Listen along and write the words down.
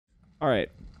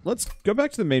Alright, let's go back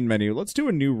to the main menu. Let's do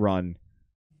a new run.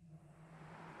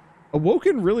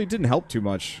 Awoken really didn't help too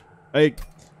much. Like,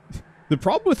 the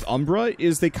problem with Umbra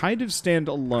is they kind of stand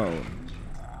alone.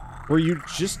 Where you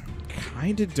just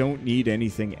kind of don't need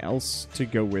anything else to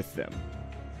go with them.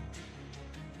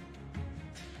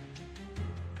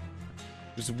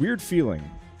 There's a weird feeling.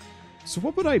 So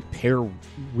what would I pair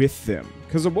with them?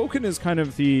 Because Awoken is kind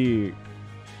of the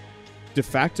de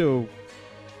facto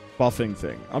buffing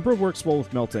thing. Umbra works well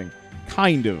with melting.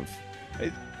 Kind of.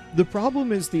 The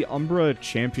problem is the Umbra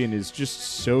champion is just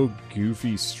so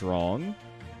goofy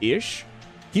strong-ish.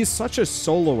 He's such a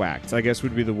solo act, I guess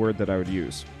would be the word that I would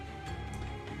use.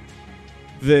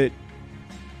 That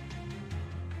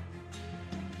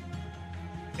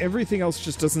everything else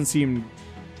just doesn't seem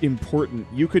important.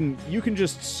 You can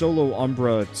just solo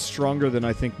Umbra stronger than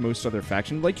I think most other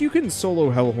factions. Like, you can solo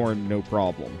Hellhorn no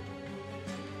problem.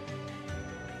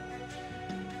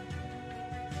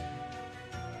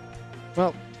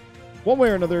 Well, one way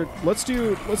or another, let's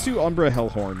do Umbra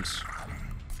Hellhorns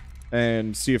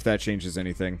and see if that changes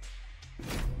anything.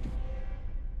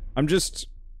 I'm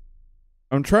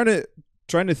trying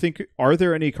to think, are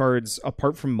there any cards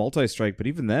apart from Multi-Strike? But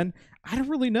even then, I don't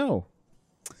really know.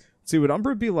 Let's see, would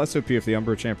Umbra be less OP if the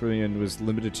Umbra champion was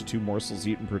limited to 2 morsels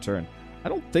eaten per turn? I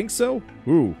don't think so.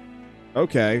 Ooh.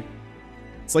 Okay.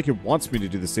 It's like it wants me to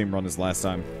do the same run as last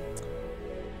time.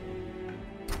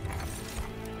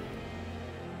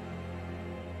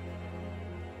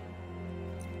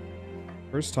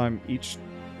 First time each...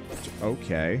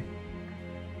 Okay.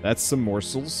 That's some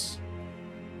morsels.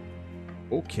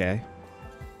 Okay.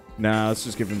 Nah, let's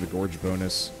just give him the Gorge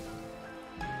bonus.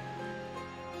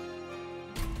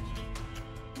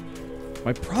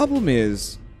 My problem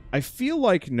is, I feel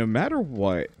like no matter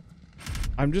what,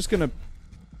 I'm just gonna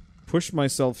push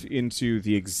myself into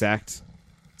the exact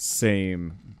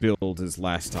same build as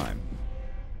last time.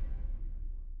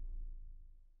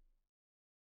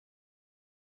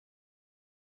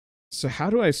 So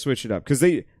how do I switch it up? Because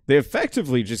they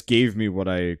effectively just gave me what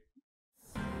I...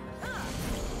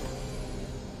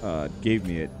 gave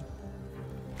me it.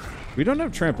 We don't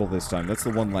have trample this time. That's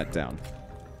the one letdown.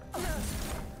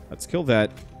 Let's kill that.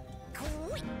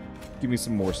 Give me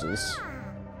some morsels.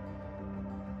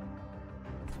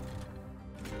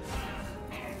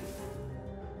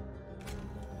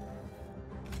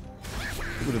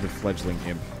 Get rid of the fledgling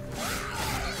imp.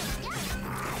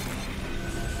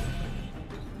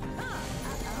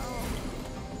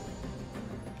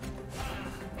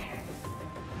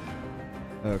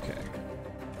 Okay.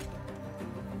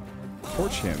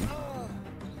 Torch him.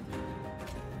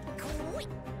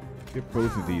 Get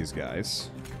both of these guys.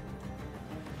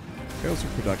 Fails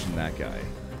for production, that guy.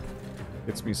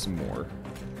 Gets me some more.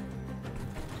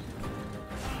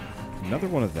 Another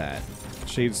one of that.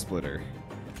 Shade Splitter.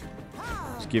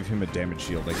 Just give him a damage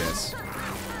shield, I guess.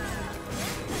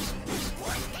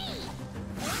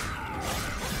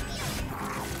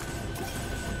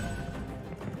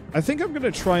 I think I'm going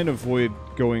to try and avoid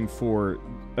going for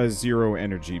a 0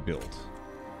 energy build.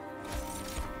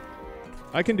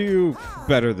 I can do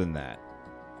better than that.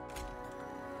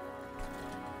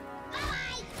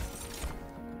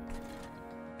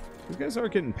 These guys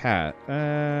aren't getting past.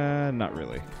 Not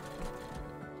really.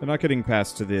 They're not getting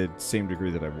past to the same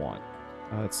degree that I want.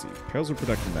 Let's see. Perils of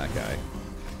Production, that guy.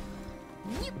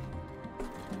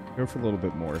 Go for a little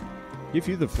bit more. Give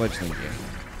you the fledgling game.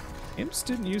 Imps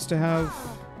didn't used to have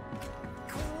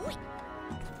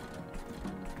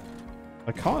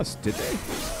a cost, did they?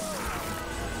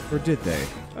 Or did they?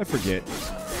 I forget.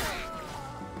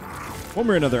 One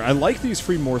way or another, I like these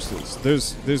free morsels.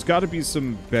 There's got to be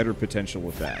some better potential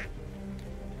with that.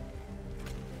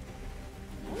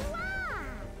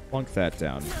 Plunk that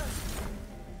down.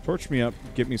 Torch me up,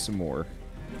 get me some more.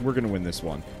 We're going to win this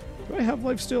one. Do I have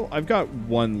lifesteal? I've got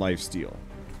 1 lifesteal.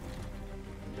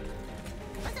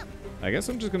 I guess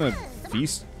I'm just going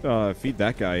to feed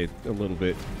that guy a little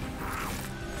bit.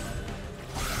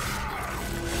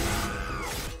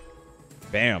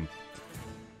 Bam.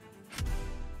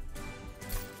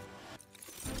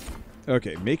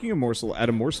 Okay, making a morsel. Add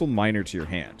a morsel minor to your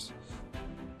hand.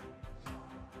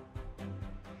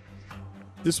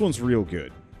 This one's real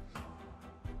good.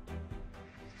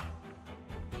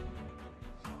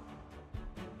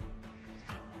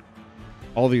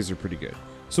 All these are pretty good.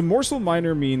 So morsel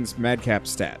minor means madcap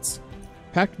stats.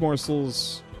 Packed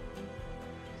morsels...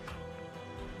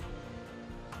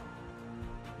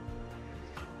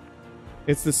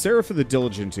 It's the Seraph of the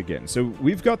Diligent again. So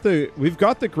we've got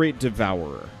the Great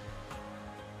Devourer.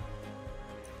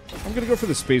 I'm gonna go for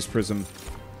the Space Prism.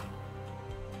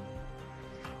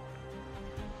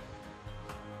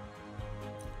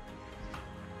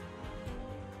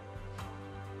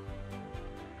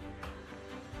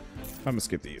 I'm gonna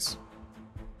skip these.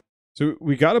 So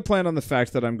we got to plan on the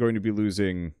fact that I'm going to be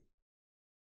losing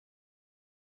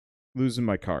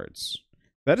my cards.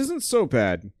 That isn't so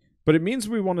bad, but it means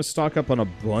we want to stock up on a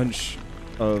bunch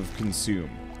of consume.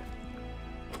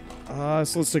 So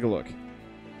let's take a look.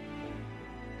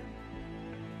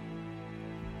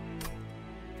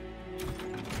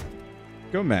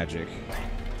 Go magic.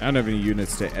 I don't have any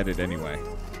units to edit anyway.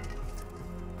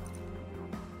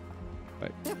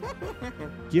 Right.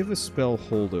 Give a spell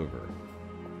holdover.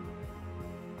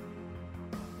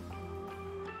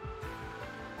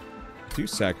 Do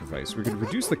sacrifice. We can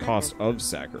reduce the cost of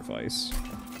sacrifice.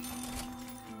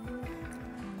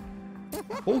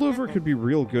 Holdover could be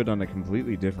real good on a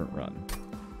completely different run.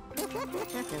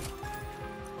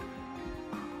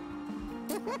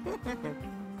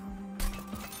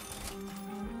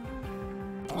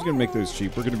 I'm just gonna make those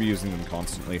cheap. We're gonna be using them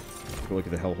constantly. Go look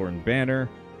at the Hellhorn banner.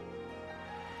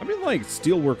 I mean, like,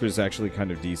 Steelworker is actually kind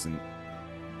of decent.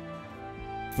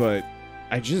 But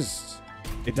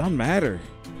it doesn't matter.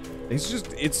 It's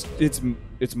just,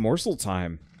 it's morsel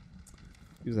time.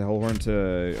 Use the Hellhorn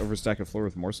to overstack a floor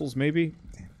with morsels, maybe?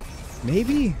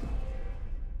 Maybe?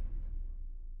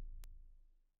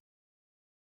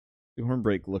 The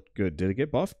Hornbreak looked good. Did it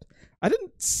get buffed? I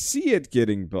didn't see it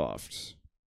getting buffed.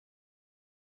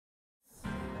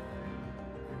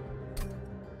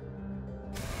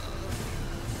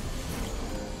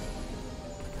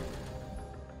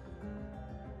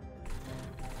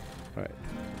 Alright.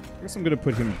 I guess I'm gonna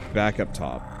put him back up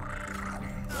top.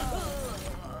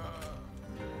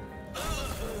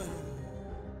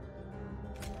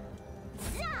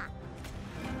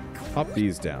 Pop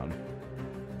these down.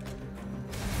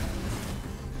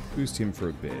 Boost him for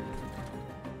a bit.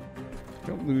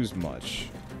 Don't lose much.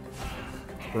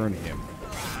 Burn him.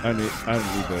 I don't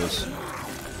need those.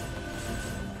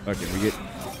 Okay, we get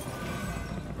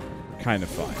kind of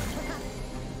fine.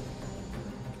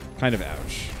 Kind of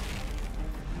ouch.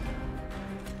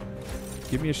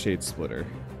 Give me a Shade Splitter.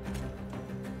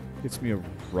 Gets me a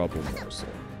Rubble Morsel.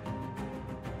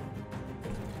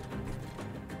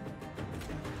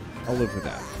 I'll live with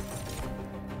that.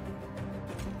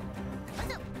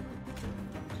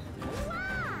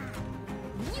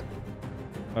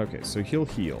 Okay, so he'll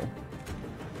heal.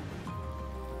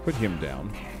 Put him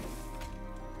down.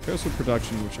 Explosive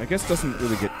production, which I guess doesn't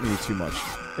really get me too much.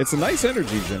 It's a nice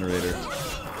energy generator.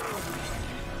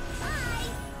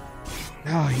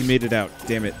 Ah, he made it out.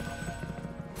 Damn it.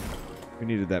 We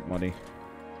needed that money.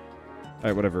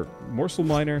 Alright, whatever. Morsel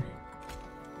Miner.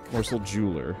 Morsel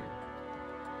Jeweler.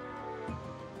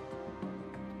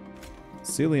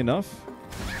 Silly enough.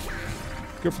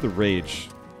 Go for the Rage.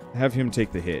 Have him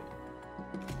take the hit.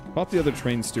 Pop the other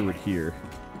Train Steward here.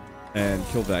 And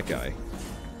kill that guy.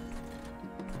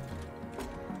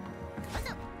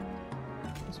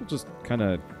 This will just kind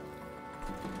of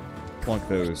plunk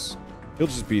those. He'll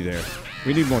just be there.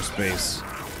 We need more space.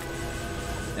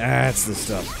 That's the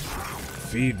stuff.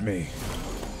 Feed me.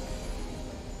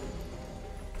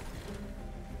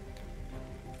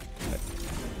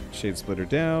 Shade Splitter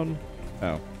down.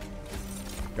 Oh.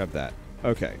 Got that.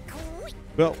 Okay.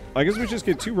 Well, I guess we just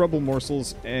get 2 Rubble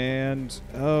Morsels and...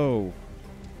 Oh.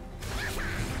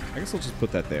 I guess I'll just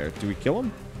put that there. Do we kill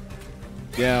him?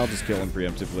 Yeah, I'll just kill him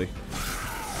preemptively.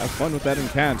 Have fun with that in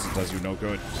cans. It does you no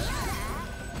good.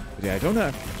 But yeah, I don't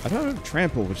have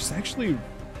Trample, which is actually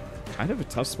kind of a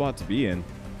tough spot to be in.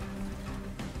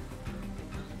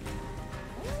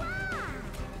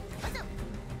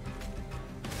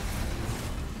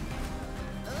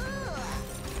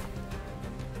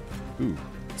 Ooh.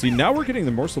 See, now we're getting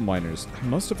the Morsel Miners. I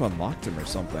must have unlocked him or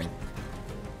something.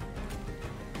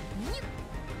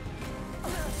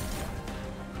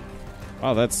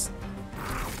 Wow, that's...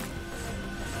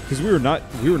 Because we were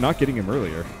not getting him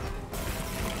earlier.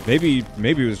 Maybe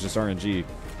it was just RNG.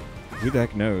 Who the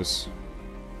heck knows?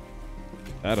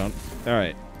 I don't.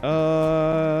 Alright.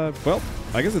 Well,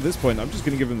 I guess at this point, I'm just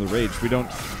gonna give him the Rage. We don't...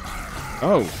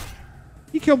 Oh!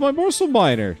 He killed my Morsel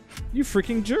Miner! You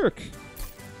freaking jerk!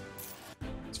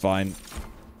 It's fine.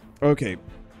 Okay.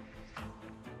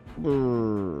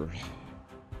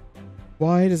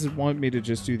 Why does it want me to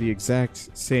just do the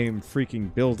exact same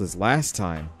freaking build as last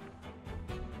time?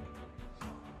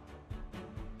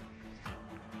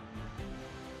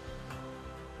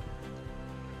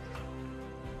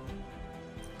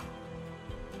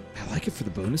 I like it for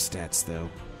the bonus stats, though.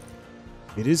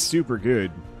 It is super good.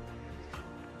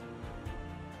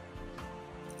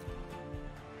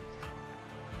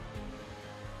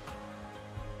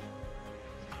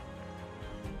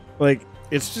 Like,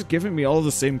 it's just giving me all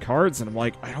the same cards, and I'm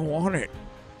like, I don't want it.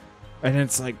 And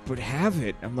it's like, but have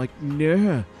it. I'm like,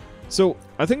 nah. So,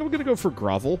 I think I'm going to go for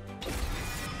Grovel.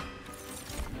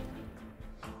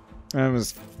 I'm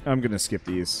going to skip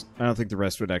these. I don't think the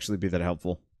rest would actually be that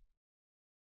helpful.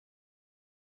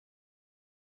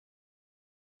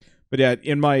 But yeah,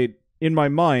 in my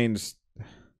mind...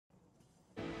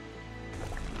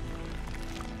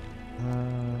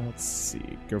 let's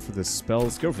see. Go for the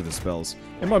spells. Go for the spells.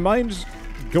 In my mind,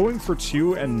 going for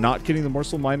 2 and not getting the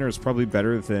Morsel Miner is probably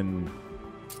better than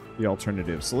the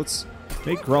alternative. So let's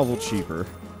make Grovel cheaper.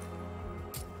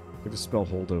 Give a spell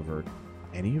holdover.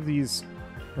 Any of these...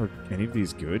 Are any of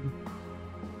these good?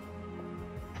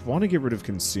 I want to get rid of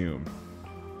Consume.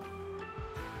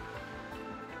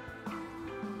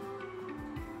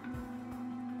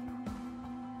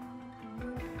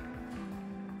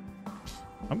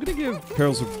 I'm going to give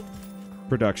Perils of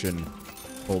Production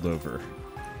holdover.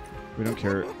 We don't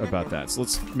care about that. So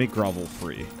let's make Grovel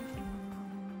free.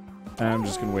 I'm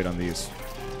just going to wait on these.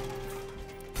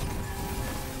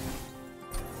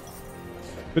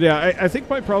 But yeah, I think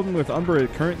my problem with Umbra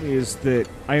currently is that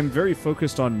I am very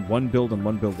focused on one build and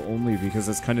one build only because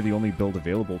that's kind of the only build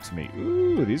available to me.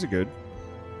 Ooh, these are good.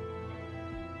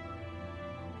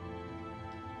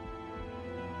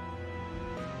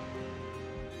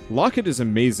 Locket is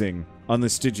amazing on the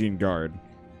Stygian Guard.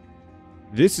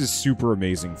 This is super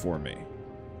amazing for me.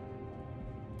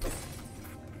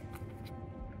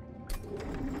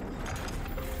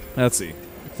 Let's see.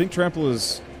 I think Trample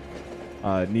is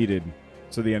needed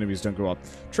so the enemies don't go up.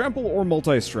 Trample or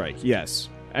Multi-Strike, yes.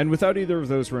 And without either of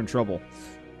those, we're in trouble.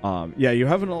 Yeah, you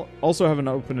also haven't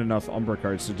opened enough Umbra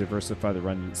cards to diversify the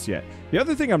runs yet. The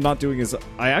other thing I'm not doing is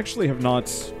I actually have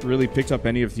not really picked up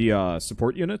any of the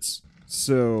support units.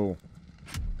 So,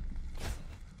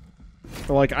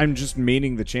 like, I'm just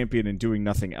maining the champion and doing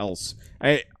nothing else.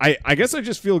 I guess I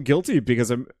just feel guilty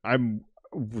because I'm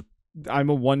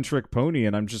a one-trick pony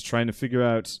and I'm just trying to figure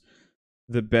out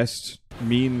the best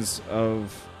means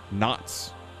of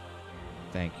knots.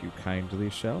 Thank you kindly,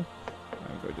 Shell.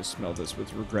 I'm going to smell this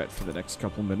with regret for the next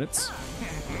couple minutes.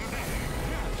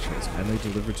 Shell's kindly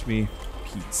delivered to me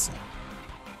pizza.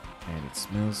 And it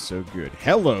smells so good.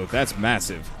 Hello, that's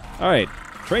massive. Alright,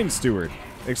 Train Steward.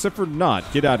 Except for not.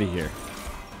 Get out of here.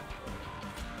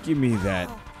 Give me that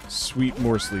sweet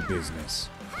morsely business.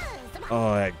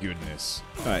 Oh, that goodness.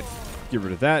 Alright, get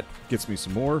rid of that. Gets me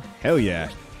some more. Hell yeah.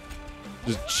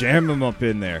 Just jam them up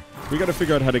in there. We gotta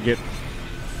figure out how to get...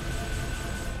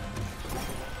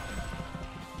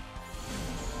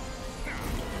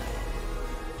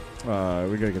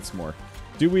 we gotta get some more.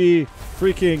 Do we?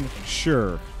 Freaking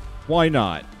sure. Why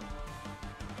not?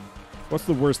 What's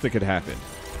the worst that could happen?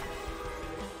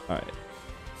 Alright.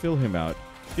 Fill him out.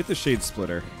 Get the Shade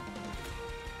Splitter.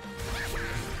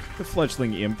 The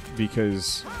Fledgling Imp,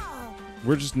 because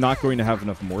we're just not going to have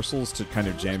enough morsels to kind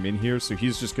of jam in here, so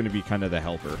he's just going to be kind of the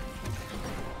helper.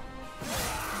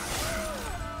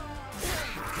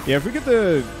 Yeah, if we get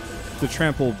the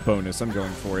trample bonus, I'm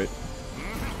going for it.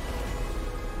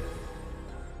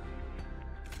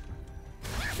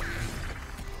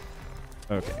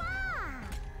 Okay.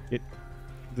 Hit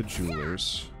the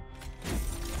jewelers.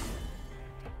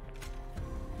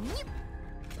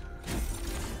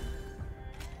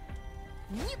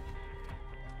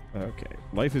 Okay,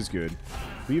 life is good.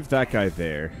 Leave that guy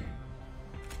there.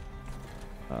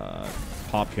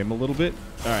 Pop him a little bit.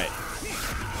 Alright.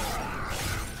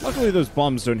 Luckily those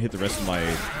bombs don't hit the rest of my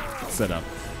setup.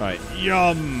 Alright,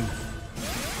 yum!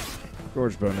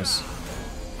 Gorge bonus.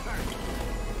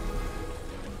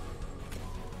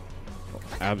 I'll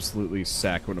absolutely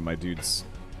sack one of my dudes.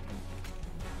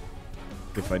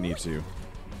 If I need to.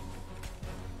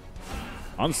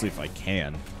 Honestly, if I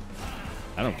can.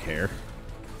 I don't care.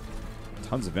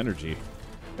 Tons of energy.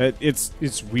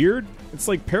 It's weird. It's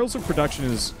like Perils of Production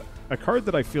is a card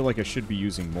that I feel like I should be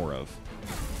using more of.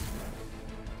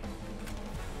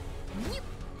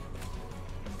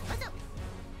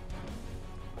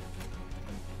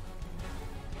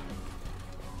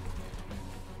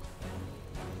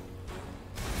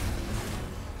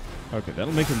 Okay,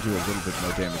 that'll make him do a little bit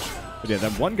more damage. But yeah,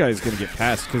 that one guy is going to get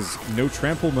past because no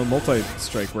trample, no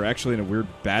multi-strike. We're actually in a weird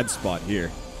bad spot here.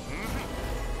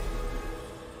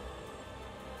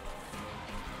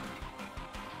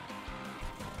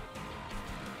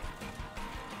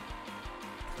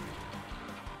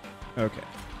 Okay.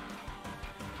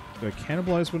 Do I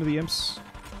cannibalize one of the imps?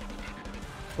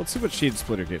 Let's see what Shade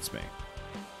Splitter gets me.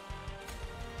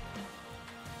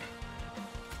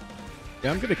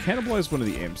 Yeah, I'm going to cannibalize one of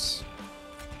the imps.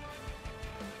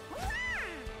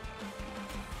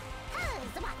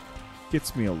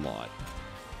 Gets me a lot.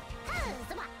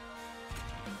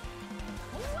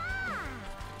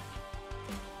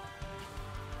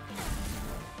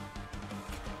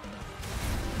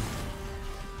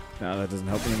 No, that doesn't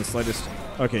help me in the slightest.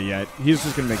 Okay, yeah, he's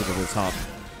just gonna make it to the top.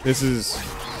 This is,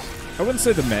 I wouldn't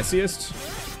say the messiest,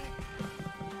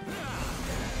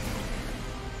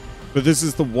 but this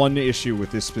is the one issue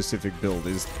with this specific build,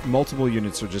 is multiple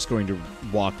units are just going to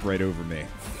walk right over me.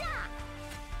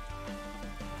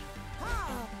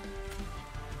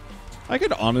 I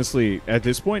could honestly, at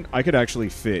this point, I could actually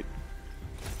fit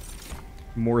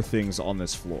more things on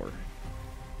this floor.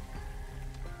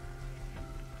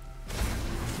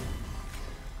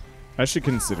 I should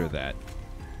consider that.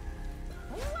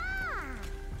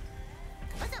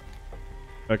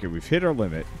 Okay, we've hit our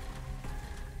limit.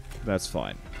 That's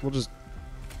fine. We'll just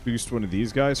boost one of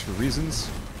these guys for reasons.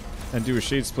 And do a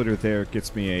Shade Splitter there.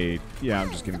 Gets me a... Yeah,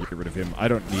 I'm just going to get rid of him. I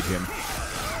don't need him.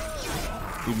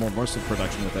 Need more morsel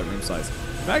production with that room size.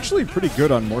 I'm actually pretty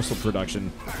good on morsel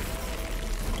production.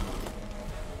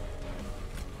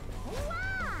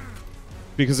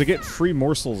 Because I get free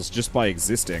morsels just by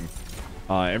existing.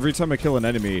 Every time I kill an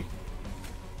enemy,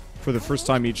 for the first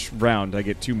time each round, I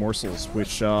get 2 morsels,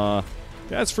 which, yeah,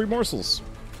 it's free morsels.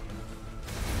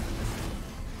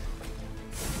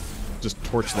 Just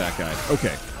torch that guy.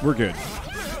 Okay, we're good.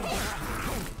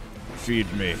 Feed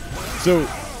me. So,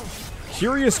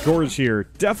 Curious Gorge here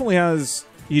definitely has...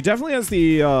 He definitely has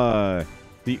the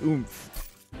oomph.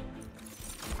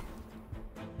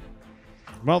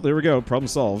 Well, there we go. Problem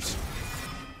solved.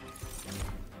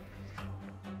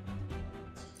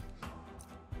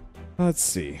 Let's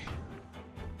see.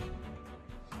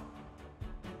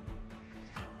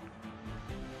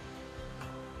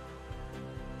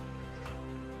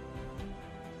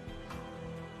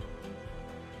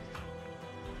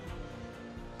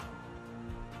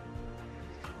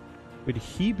 Would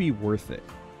he be worth it?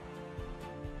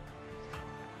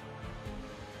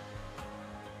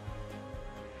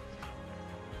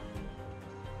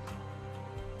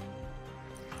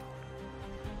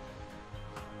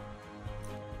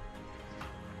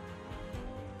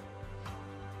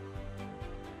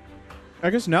 I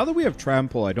guess now that we have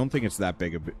trample, I don't think it's that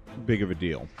big of a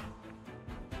deal.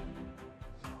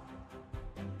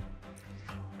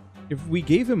 If we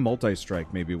gave him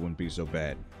multi-strike, maybe it wouldn't be so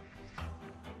bad.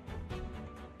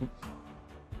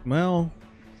 Well,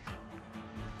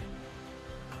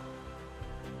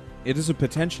 it is a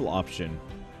potential option.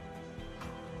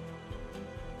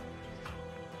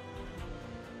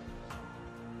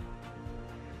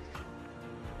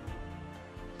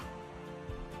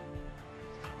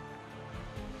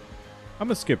 I'm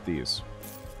gonna skip these.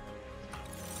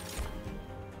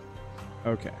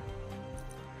 Okay.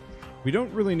 We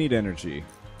don't really need energy.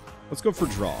 Let's go for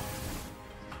draw.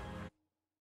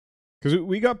 Because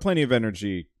we got plenty of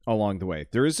energy along the way.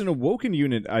 There is an awoken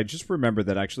unit, I just remember,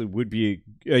 that actually would be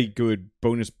a good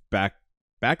bonus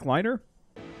backliner.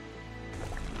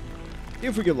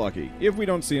 If we get lucky. If we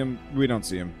don't see him, we don't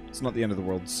see him. It's not the end of the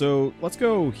world. So let's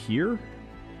go here.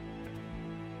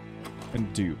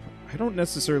 And dupe. I don't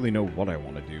necessarily know what I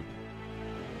want to do.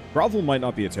 Grovel might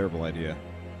not be a terrible idea.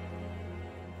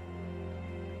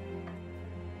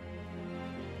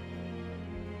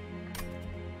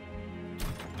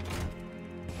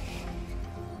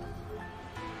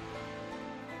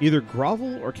 Either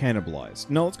grovel or cannibalize.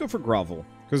 No, let's go for grovel.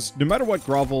 Because no matter what,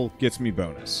 grovel gets me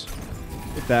bonus.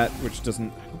 With that, which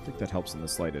doesn't... I don't think that helps in the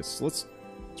slightest. So let's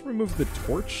remove the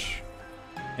torch.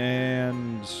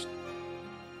 And...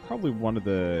 probably one of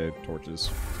the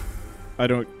torches.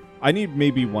 I need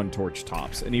maybe 1 torch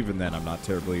tops, and even then I'm not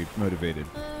terribly motivated.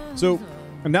 So,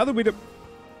 and now that we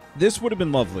this would have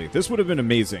been lovely. This would have been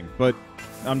amazing, but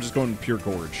I'm just going pure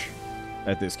gorge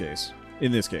in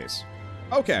this case.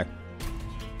 Okay.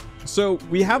 So,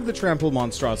 we have the trample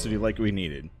monstrosity like we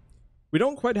needed. We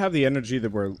don't quite have the energy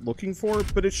that we're looking for,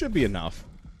 but it should be enough.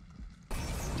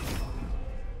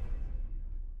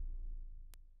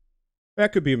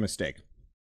 That could be a mistake.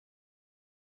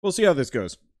 We'll see how this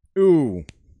goes. Ooh.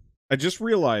 I just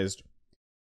realized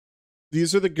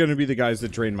these are going to be the guys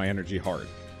that drain my energy hard.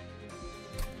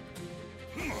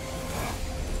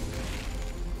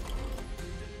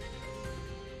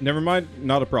 Never mind.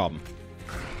 Not a problem.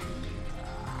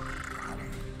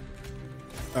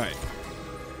 Alright.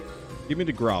 Give me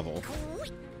the grovel.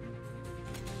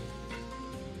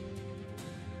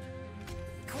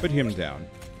 Put him down.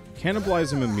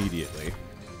 Cannibalize him immediately.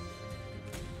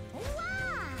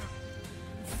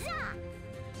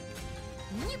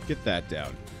 Get that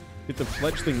down. Get the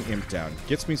fledgling imp down.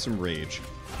 Gets me some rage.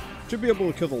 Should be able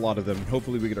to kill a lot of them.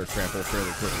 Hopefully we get our trample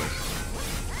fairly quickly.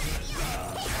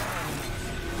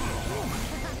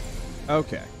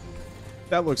 Okay.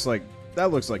 That looks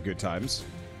like good times.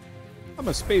 I'm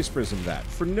a space prism that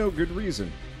for no good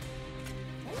reason.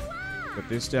 Put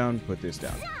this down, put this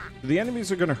down. The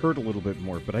enemies are going to hurt a little bit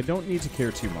more, but I don't need to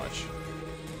care too much.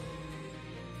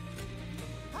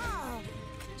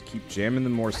 Let's keep jamming the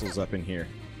morsels up in here.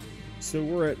 So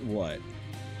we're at what?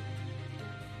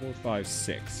 4, 5,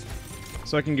 6.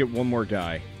 So I can get one more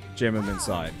guy, jam him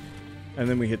inside, and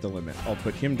then we hit the limit. I'll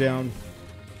put him down.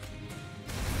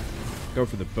 Go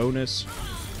for the bonus.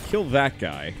 Kill that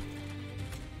guy.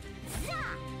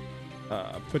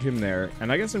 Put him there.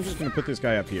 And I guess I'm just going to put this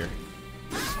guy up here.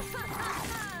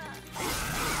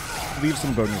 Leave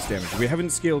some bonus damage. We haven't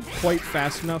scaled quite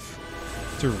fast enough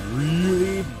to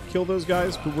really kill those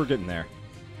guys, but we're getting there.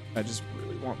 I just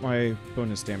really want my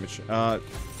bonus damage. Well,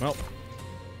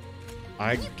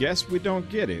 I guess we don't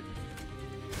get it.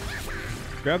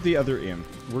 Grab the other imp.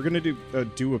 We're going to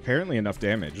do apparently enough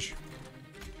damage.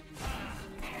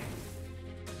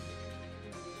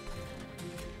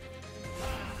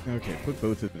 Okay, put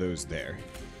both of those there.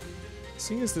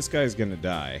 Seeing as this guy's gonna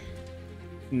die...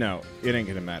 No, it ain't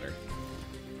gonna matter.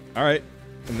 Alright,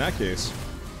 in that case,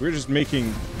 we're just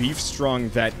making beef strong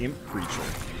that imp creature.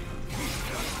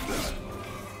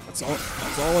 That's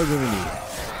all I really need.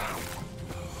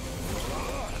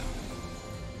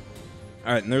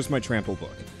 Alright, and there's my trample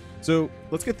book. So,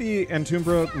 let's get the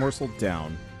Antumbra morsel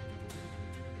down.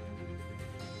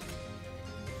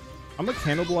 I'm gonna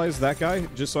cannibalize that guy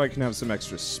just so I can have some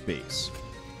extra space.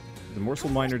 The morsel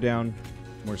miner down,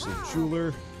 morsel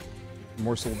jeweler,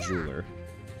 morsel jeweler.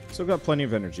 Still got plenty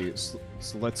of energy, so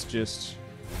let's just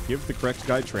give the correct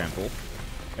guy trample.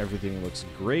 Everything looks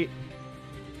great.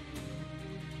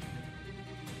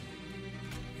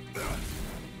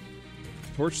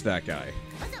 Torch that guy.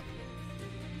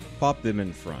 Pop them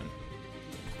in front.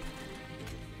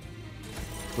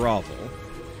 Grovel.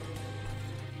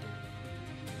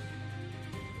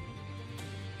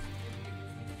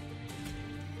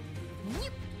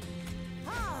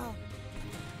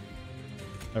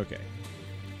 Okay.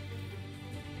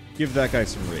 Give that guy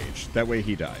some rage. That way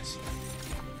he dies.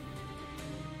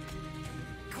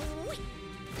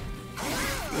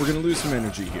 We're gonna lose some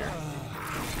energy here.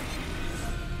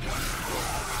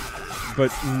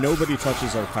 But nobody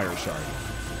touches our pyre shard,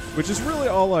 which is really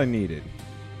all I needed.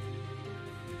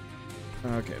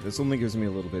 Okay, this only gives me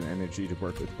a little bit of energy to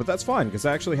work with, but that's fine, because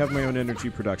I actually have my own energy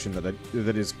production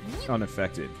that is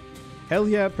unaffected. Hell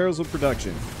yeah, Perils of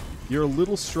Production. You're a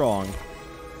little strong,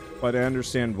 but I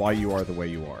understand why you are the way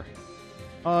you are.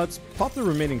 Let's pop the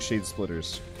remaining Shade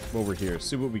Splitters while we're here,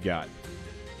 see what we got.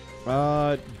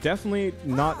 Definitely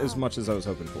not as much as I was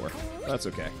hoping for. That's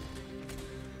okay.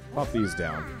 Pop these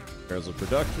down. Perils of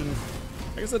Production.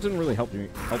 I guess that didn't really help me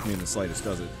in the slightest,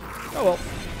 does it? Oh well.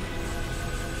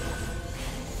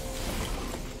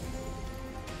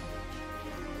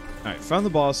 Alright, found the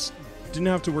boss. Didn't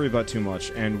have to worry about too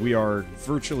much, and we are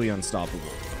virtually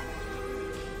unstoppable.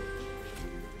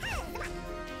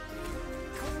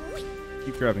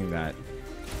 Keep grabbing that.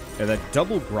 Yeah, that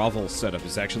double grovel setup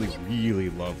is actually really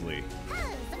lovely.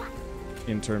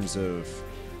 In terms of...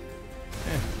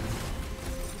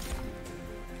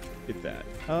 Get that.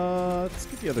 Let's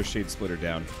get the other Shade Splitter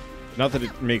down. Not that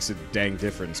it makes a dang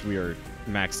difference. We are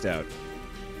maxed out.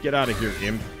 Get out of here,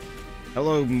 imp.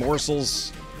 Hello,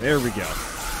 morsels. There we go.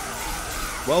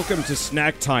 Welcome to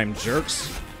snack time,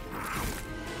 jerks.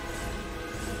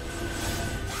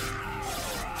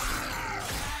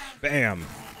 Bam!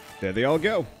 There they all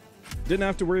go. Didn't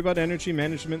have to worry about energy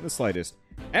management in the slightest.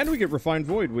 And we get Refined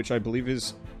Void, which I believe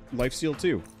is Lifesteal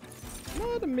too.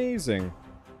 Not amazing.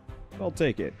 I'll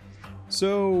take it.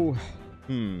 So...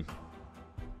 I'm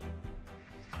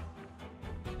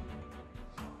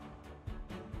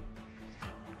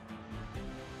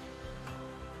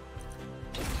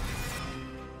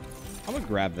gonna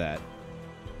grab that.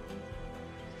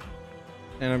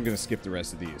 And I'm gonna skip the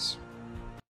rest of these.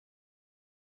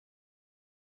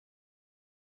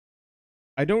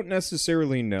 I don't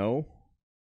necessarily know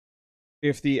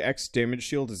if the X damage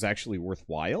shield is actually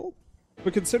worthwhile,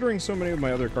 but considering so many of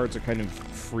my other cards are kind of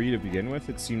free to begin with,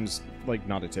 it seems like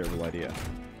not a terrible idea.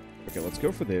 Okay, let's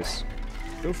go for this.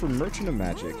 Go for Merchant of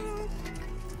Magic.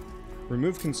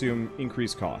 Remove Consume,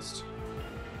 increase cost.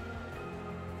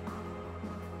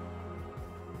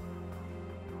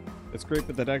 That's great,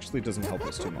 but that actually doesn't help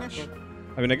us too much.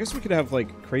 I mean, I guess we could have,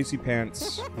 like, Crazy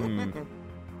Pants.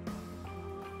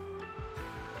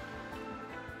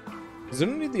 Because I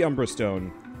don't need the Umbra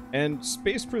Stone, and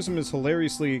Space Prism is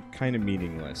hilariously kind of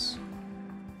meaningless.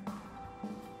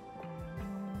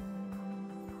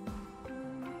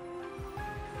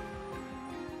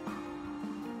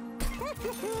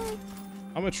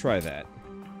 I'm gonna try that.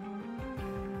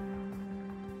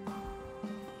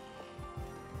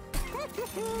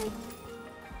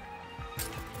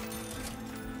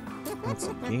 Let's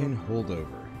gain holdover.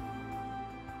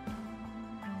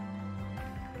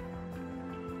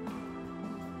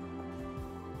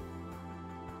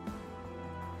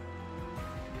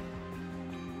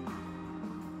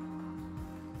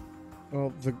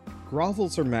 Well, the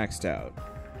grovels are maxed out.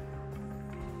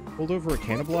 Holdover or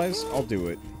cannibalize? I'll do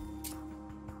it.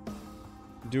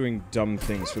 Doing dumb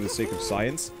things for the sake of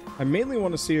science. I mainly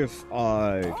want to see if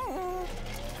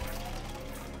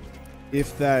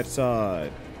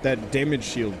that damage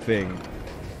shield thing,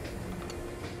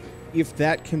 if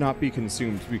that cannot be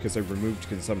consumed because I removed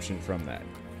consumption from that.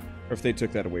 Or if they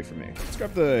took that away from me. Let's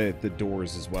grab the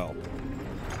doors as well.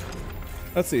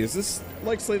 Let's see, is this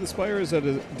like Slay the Spire, or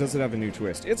does it have a new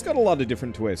twist? It's got a lot of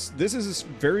different twists. This is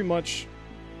very much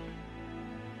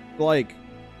like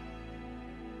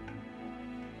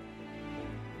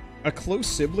a close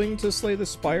sibling to Slay the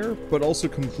Spire, but also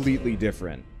completely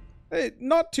different.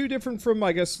 Not too different from,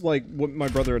 I guess, like, what my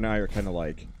brother and I are kind of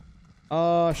like.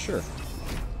 Sure.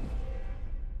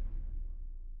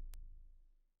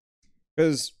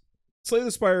 Because Slay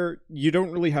the Spire, you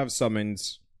don't really have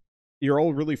summons. You're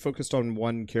all really focused on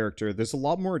one character. There's a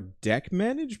lot more deck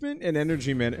management and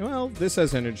energy management. Well, this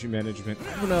has energy management.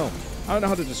 I don't know. I don't know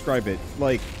how to describe it.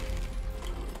 Like,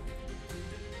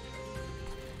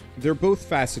 they're both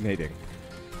fascinating.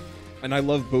 And I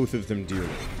love both of them dearly.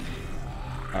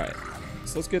 Alright.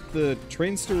 So let's get the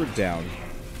train steward down.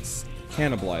 Let's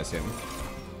cannibalize him.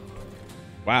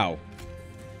 Wow.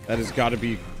 That has got to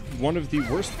be one of the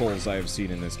worst pulls I have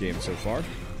seen in this game so far.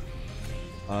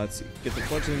 Let's see. Get the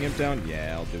fledgling imp down?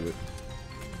 Yeah, I'll do it.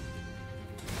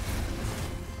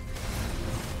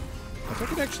 If I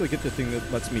could actually get the thing that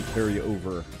lets me carry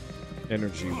over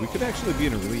energy, we could actually be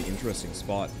in a really interesting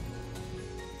spot.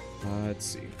 Let's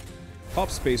see. Pop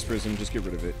Space Prism, just get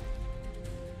rid of it.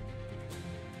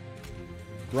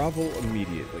 Grovel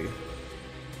immediately.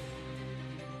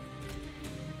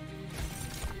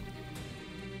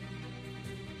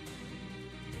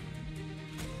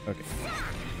 Okay.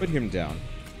 Put him down.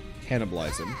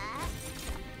 Cannibalize him.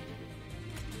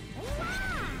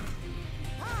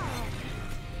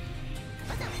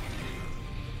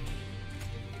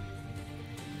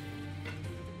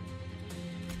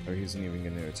 Oh, he isn't even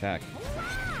going to attack.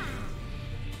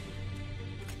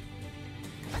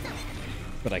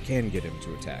 But I can get him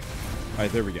to attack.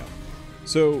 Alright, there we go.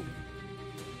 So,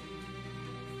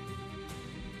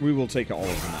 we will take all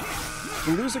of them out.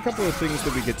 We'll lose a couple of things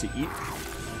that we get to eat,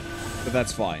 but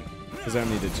that's fine, because I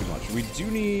don't need it too much. We do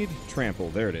need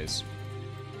Trample. There it is.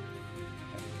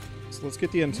 So let's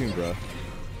get the Entumbra.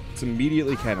 Let's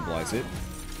immediately cannibalize it.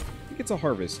 I think it's a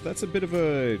Harvest. That's a bit of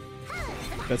a...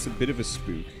 That's a bit of a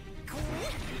spook.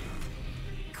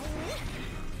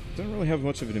 Don't really have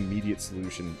much of an immediate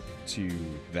solution to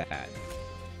that.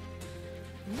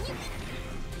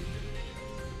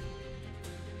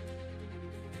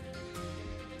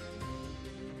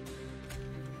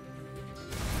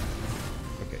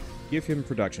 Okay, give him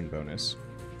production bonus.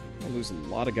 I'll lose a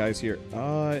lot of guys here.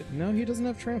 No, he doesn't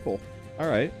have trample.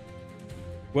 Alright.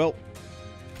 Well,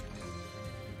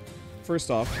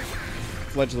 first off,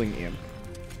 fledgling imp.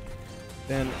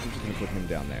 Then I'm just going to put him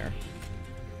down there.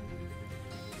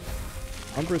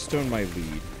 Umbra Stone my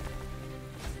lead.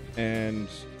 And...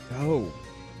 oh.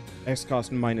 X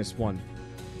cost -1.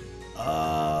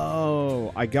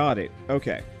 Oh, I got it.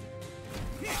 Okay.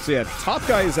 So yeah, top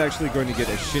guy is actually going to get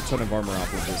a shit ton of armor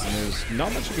off of this, and there's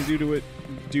not much you can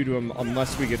do to him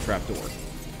unless we get trapdoor.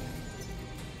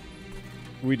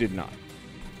 We did not.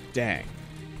 Dang.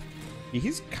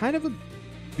 He's kind of a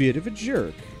bit of a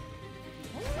jerk.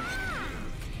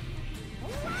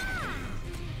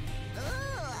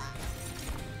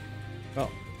 Oh,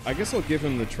 I guess I'll give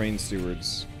him the train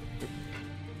stewards.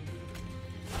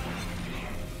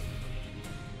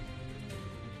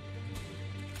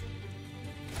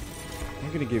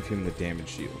 I'm gonna give him the damage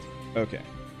shield. Okay.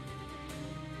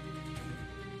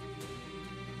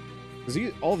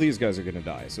 Because all these guys are gonna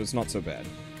die, so it's not so bad.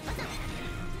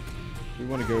 We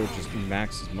want to go just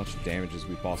max as much damage as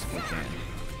we possibly can.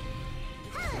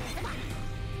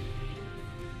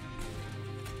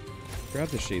 Grab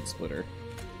the Shade Splitter.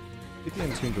 Get the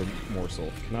Entombed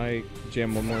Morsel. Can I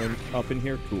jam one more up in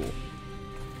here? Cool.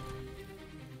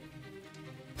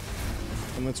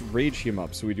 And let's rage him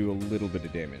up so we do a little bit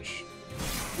of damage.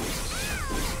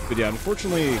 But yeah,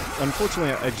 unfortunately,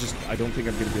 I don't think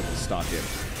I'm going to be able to stop him.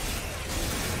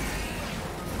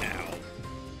 Ow.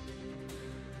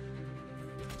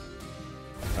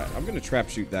 Alright, I'm going to trap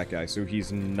shoot that guy so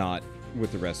he's not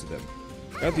with the rest of them.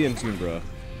 Grab the Entombra.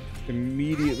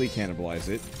 Immediately cannibalize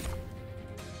it.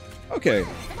 Okay,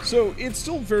 so it's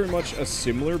still very much a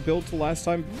similar build to last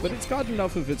time, but it's got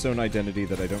enough of its own identity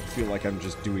that I don't feel like I'm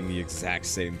just doing the exact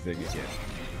same thing again.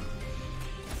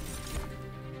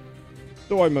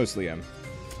 Though I mostly am.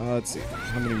 Let's see,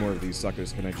 how many more of these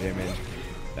suckers can I jam in?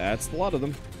 That's a lot of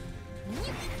them.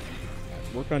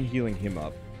 Work on healing him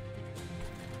up.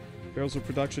 Barrels of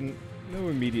production, no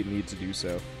immediate need to do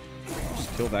so.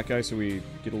 Just kill that guy so we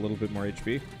get a little bit more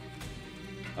HP.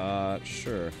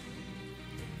 Sure.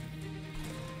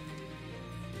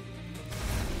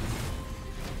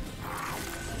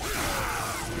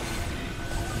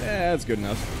 Yeah, that's good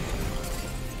enough.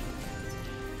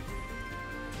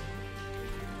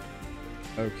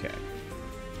 Okay.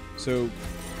 So,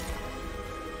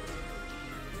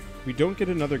 we don't get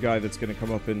another guy that's going to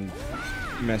come up and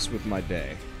mess with my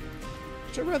day.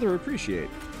 Which I rather appreciate.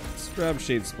 Let's grab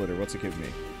Shade Splitter. What's it give me?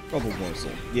 Bubble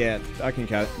Morsel. Yeah, I can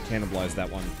cannibalize that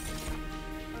one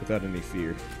without any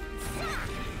fear.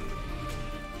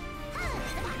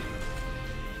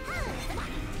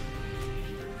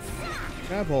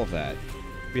 Grab all that.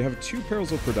 We have 2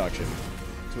 Perils of Production.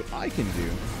 So what I can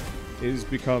do is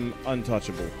become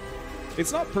untouchable.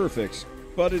 It's not perfect,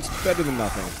 but it's better than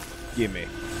nothing. Gimme.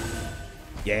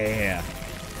 Yeah.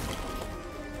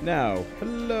 Now,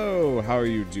 hello, how are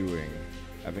you doing?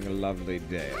 Having a lovely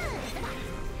day.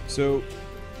 So,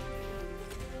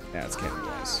 yeah, it's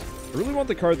cannibalize. I really want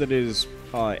the card that is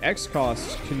X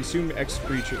cost, consume X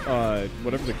creature,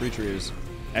 whatever the creature is,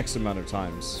 X amount of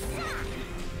times.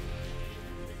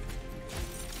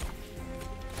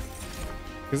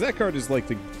 Because that card is like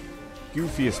the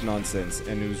goofiest nonsense,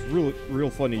 and it was real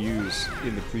fun to use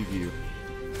in the preview.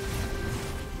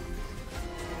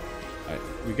 Alright,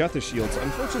 we got the shields.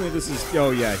 Unfortunately, this is...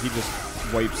 Oh yeah, he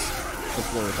just wipes the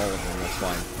floor with all of them, that's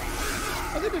fine.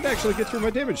 Oh, they didn't actually get through my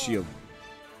damage shield.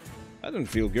 That didn't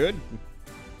feel good.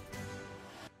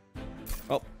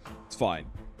 Well, it's fine.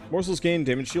 Morsels gain,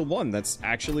 damage shield 1. That's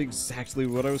actually exactly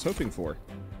what I was hoping for.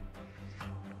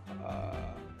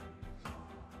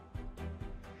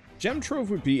 Gem Trove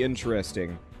would be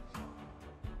interesting,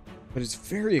 but it's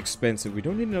very expensive. We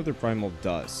don't need another Primal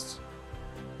Dust.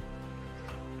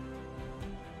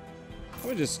 I'm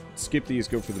gonna just skip these,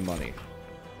 go for the money.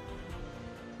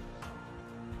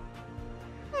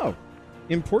 Oh,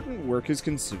 important work is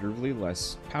considerably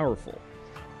less powerful.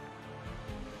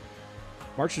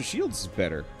 March of Shields is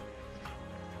better.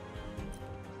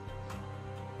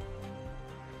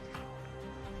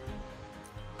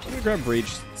 I'm gonna grab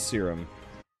Rage Serum.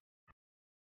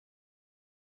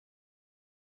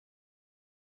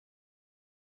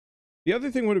 The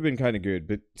other thing would have been kind of good,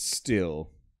 but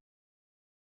still.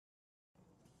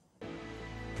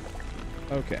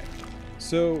 Okay.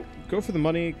 So, go for the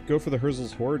money, go for the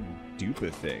Herzl's Horde, dupe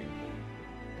a thing.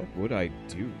 What would I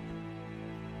do?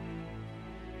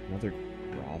 Another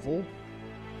grovel?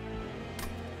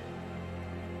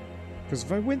 Because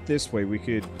if I went this way, we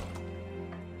could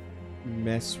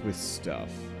mess with stuff.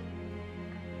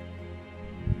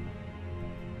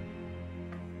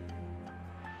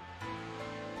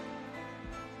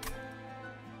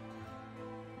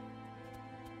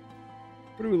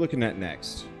 What are we looking at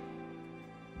next?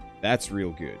 That's real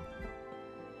good.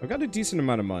 I've got a decent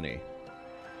amount of money.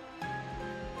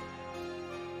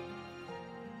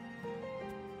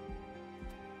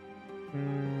 I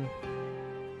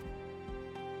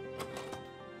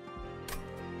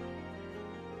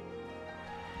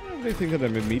don't have anything that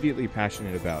I'm immediately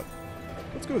passionate about.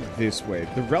 Let's go this way.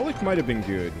 The relic might have been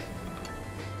good.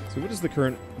 So what is the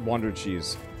current Wander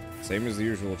cheese? Same as the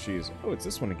usual cheese. Oh, it's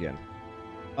this one again.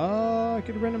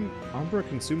 Get a random Umbra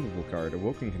consumable card,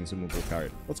 Awoken consumable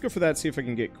card. Let's go for that, see if I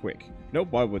can get quick.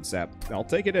 Nope, Wildwood Sap. I'll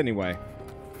take it anyway.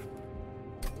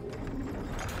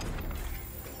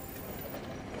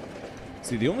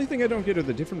 See, the only thing I don't get are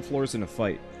the different floors in a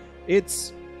fight.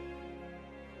 It's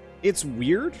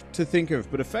weird to think of,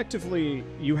 but effectively,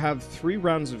 you have 3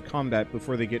 rounds of combat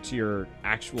before they get to your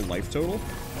actual life total.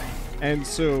 And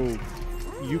so,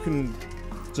 you can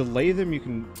delay them, you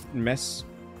can mess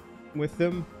with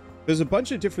them. There's a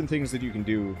bunch of different things that you can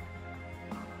do,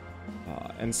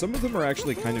 and some of them are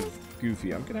actually kind of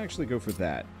goofy. I'm gonna actually go for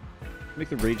that. Make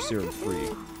the Rage Serum free.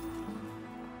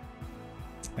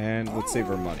 And let's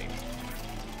save our money.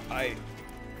 I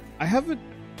haven't...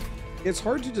 It's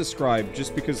hard to describe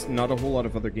just because not a whole lot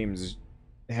of other games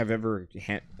have ever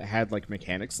had, like,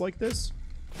 mechanics like this.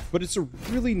 But it's a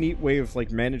really neat way of,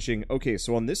 like, managing... Okay,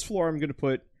 so on this floor I'm gonna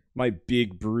put my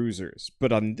big bruisers.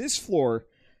 But on this floor...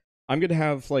 I'm going to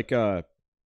have, like, a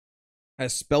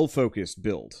spell-focused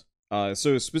build.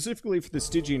 So specifically for the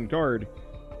Stygian Guard,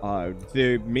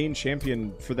 The main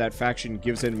champion for that faction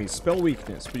gives enemies spell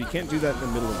weakness, but you can't do that in the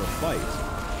middle of a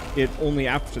fight. It only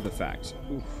after the fact.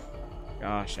 Oof.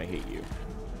 Gosh, I hate you.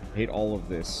 I hate all of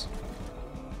this.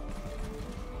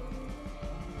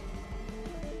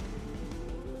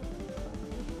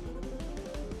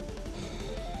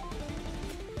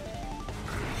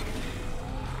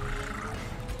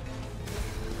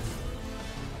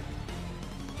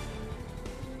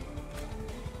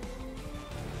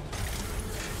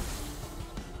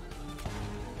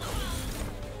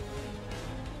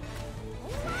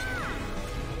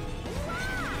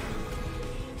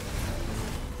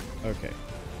 Okay.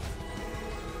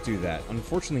 Do that.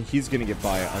 Unfortunately, he's going to get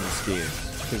by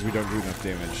unscathed because we don't do enough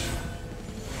damage,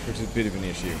 which is a bit of an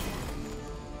issue.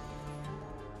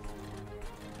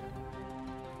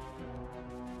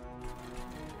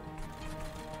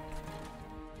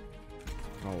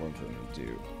 All of them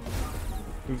do.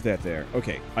 Move that there.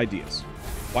 Okay, ideas.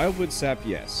 Wildwood sap,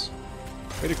 yes.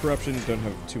 Rite of corruption, don't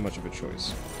have too much of a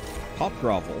choice. Pop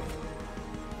grovel.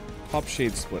 Pop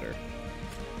shade splitter.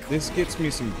 This gets me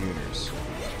some gooners.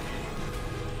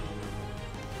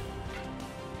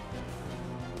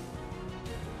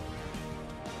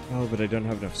 Oh, but I don't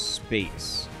have enough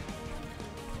space.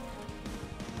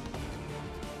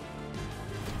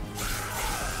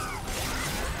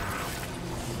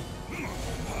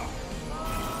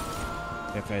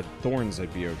 If I had thorns,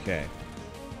 I'd be okay.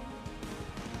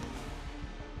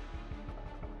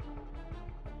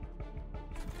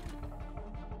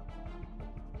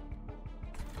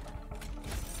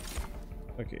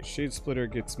 Okay, Shade Splitter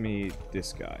gets me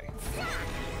this guy.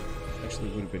 Actually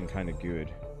would have been kind of good.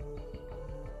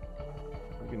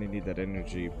 I'm gonna need that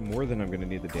energy more than I'm gonna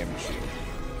need the damage shield.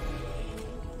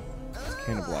 Let's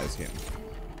cannibalize him.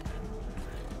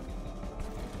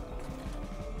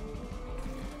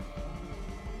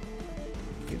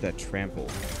 Need that trample,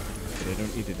 but I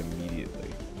don't need it immediately.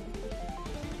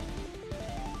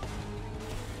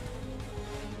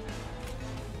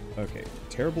 Okay,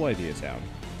 terrible idea, town.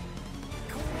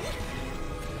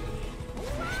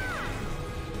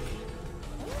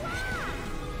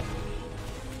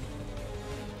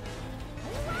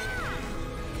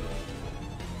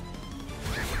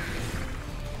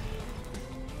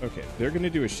 Okay, they're gonna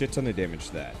do a shit ton of damage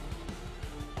to that.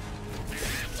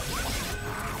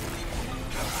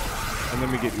 And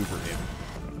then we get Uber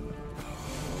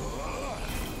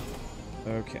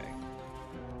in. Okay.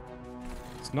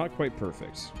 It's not quite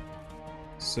perfect.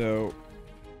 So,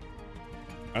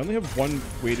 I only have one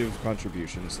weight of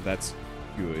contribution, so that's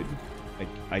good,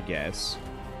 I guess.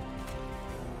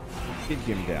 Get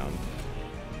him down.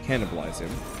 Cannibalize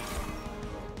him.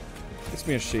 Gets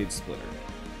me a Shade Splitter.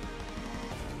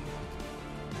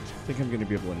 I think I'm going to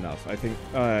be able enough. I think,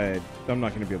 I'm not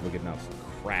going to be able to get enough.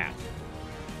 Crap.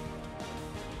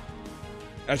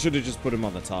 I should have just put him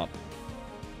on the top.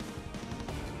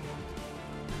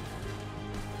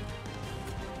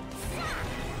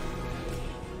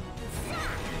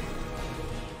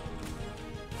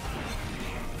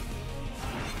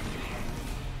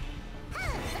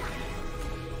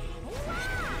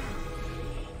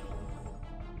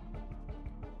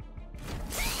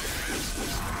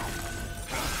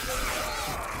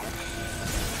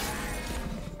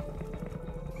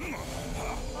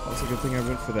 That's a good thing I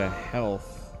went for the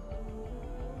health.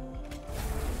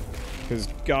 Because,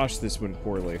 gosh, this went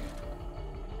poorly.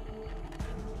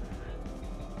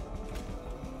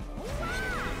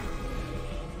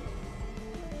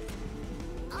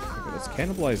 Okay, let's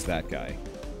cannibalize that guy.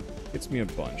 Gets me a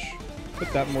bunch.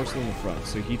 Put that morsel in the front,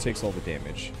 so he takes all the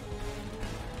damage.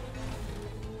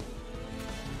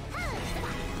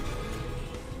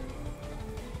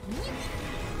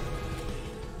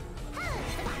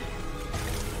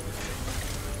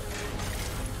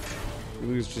 We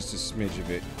lose just a smidge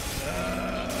of it.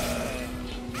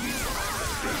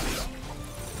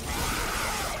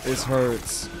 This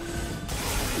hurts.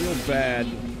 Real bad.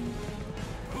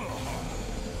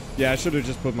 Yeah, I should have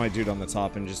just put my dude on the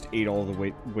top and just ate all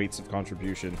the weights of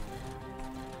contribution.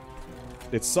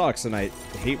 It sucks, and I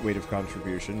hate weight of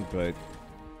contribution, but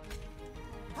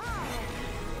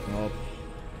I'll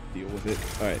deal with it.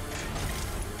 Alright.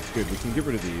 Good, we can get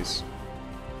rid of these.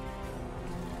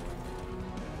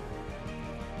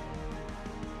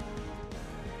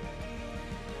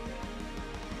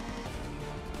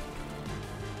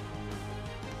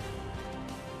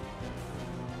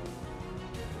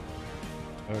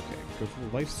 Okay, go for the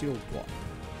lifesteal 1.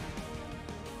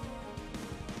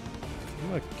 I'm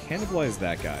gonna cannibalize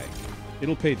that guy.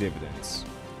 It'll pay dividends.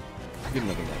 Get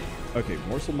another one. Okay,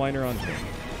 morsel miner on him.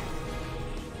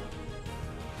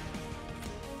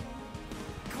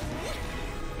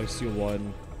 Lifesteal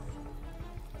 1.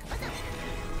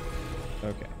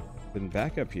 Okay. Then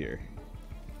back up here.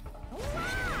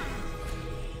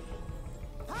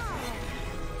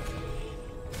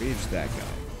 Rage that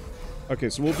guy. Okay,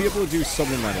 so we'll be able to do some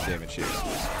amount of damage here.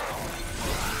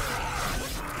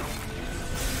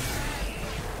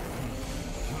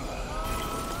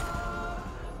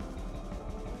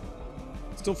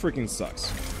 Still freaking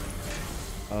sucks.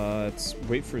 Let's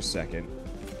wait for a second.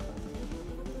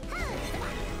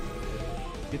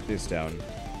 Get this down.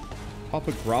 Pop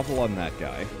a grovel on that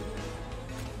guy.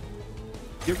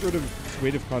 Get rid of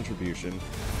weight of contribution.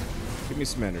 Give me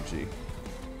some energy.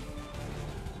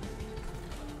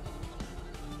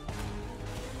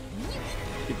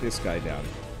 Get this guy down.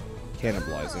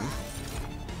 Cannibalize him.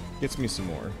 Gets me some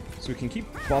more. So we can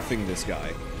keep buffing this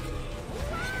guy.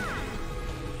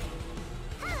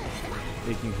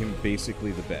 Making him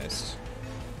basically the best.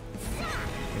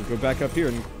 And go back up here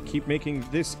and keep making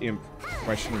this imp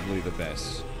questionably the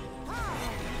best.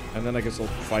 And then I guess I'll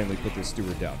finally put this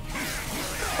steward down.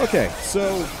 Okay,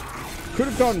 so could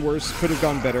have gone worse, could have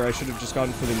gone better. I should have just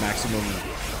gone for the maximum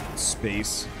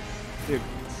space. It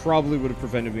probably would have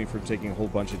prevented me from taking a whole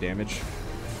bunch of damage.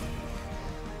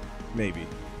 Maybe.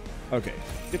 Okay,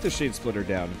 get the Shade Splitter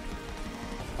down.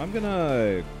 I'm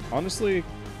gonna... honestly...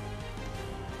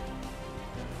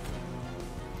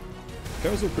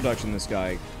 Carousel production, this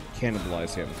guy.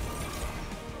 Cannibalize him.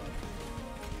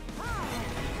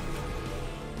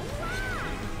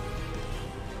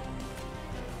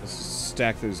 Let's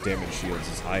stack those damage shields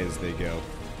as high as they go.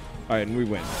 Alright, and we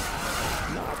win.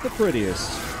 Not the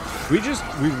prettiest. We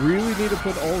really need to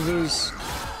put all those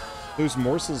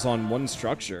morsels on one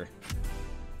structure.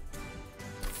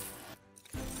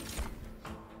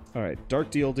 Alright,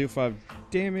 Dark Deal, deal 5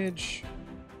 damage.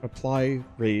 Apply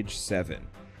Rage 7.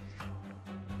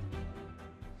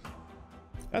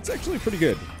 That's actually pretty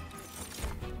good.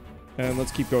 And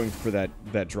let's keep going for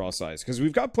that draw size, because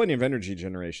we've got plenty of energy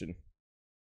generation.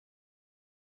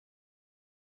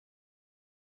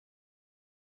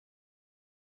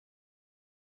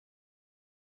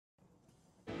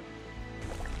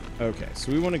 Okay,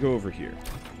 so we want to go over here.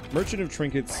 Merchant of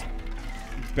Trinkets,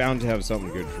 bound to have something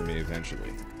good for me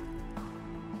eventually.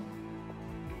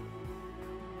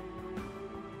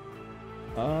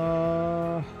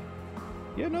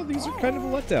 Yeah, no, these are kind of a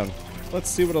letdown. Let's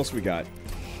see what else we got.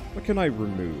 What can I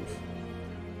remove?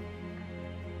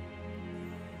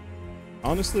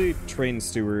 Honestly, Train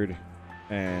Steward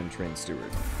and Train Steward.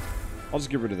 I'll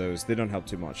just get rid of those. They don't help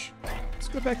too much. Let's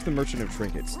go back to the Merchant of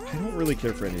Trinkets. I don't really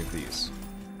care for any of these.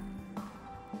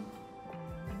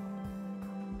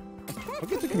 I'll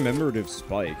get the Commemorative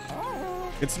Spike.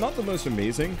 It's not the most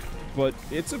amazing, but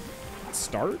it's a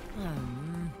start.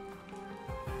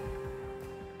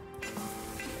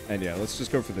 And yeah, let's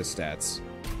just go for the stats.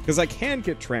 Because I can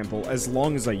get Trample as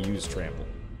long as I use Trample.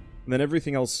 And then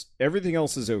everything else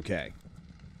is okay.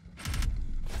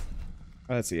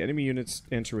 Let's see, enemy units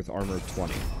enter with armor of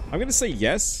 20. I'm going to say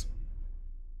yes.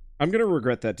 I'm going to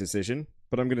regret that decision,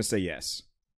 but I'm going to say yes.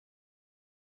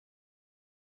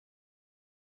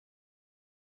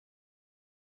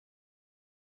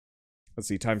 Let's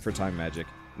see, time for time magic.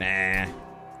 Nah.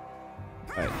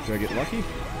 Alright, do I get lucky?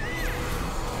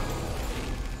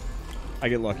 I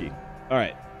get lucky.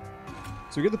 Alright.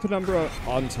 So we get the Penumbra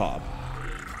on top.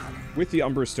 With the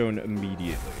Umbra Stone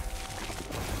immediately.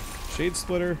 Shade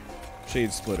Splitter.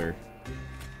 Shade Splitter.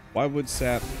 Wildwood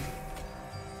Sap.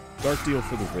 Dark Deal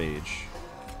for the Rage.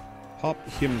 Pop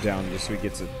him down just so he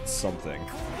gets something.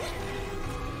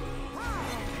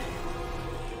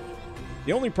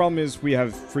 The only problem is we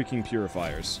have freaking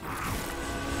Purifiers.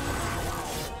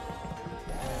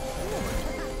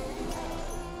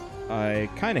 I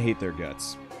kind of hate their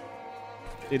guts.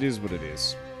 It is what it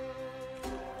is.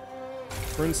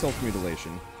 Burn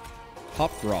Self-Mutilation.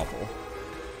 Pop Grovel.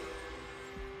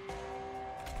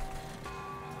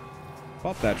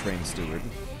 Pop that Train Steward.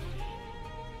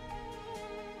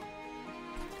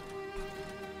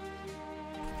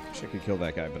 Wish I could kill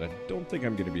that guy, but I don't think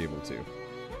I'm going to be able to.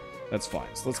 That's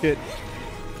fine. So let's get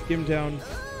him down.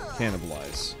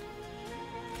 Cannibalize.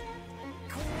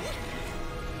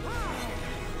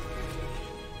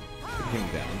 Him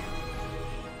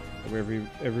down.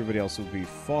 Everybody else will be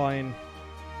fine.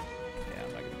 Yeah,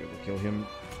 I'm not gonna be able to kill him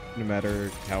no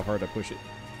matter how hard I push it.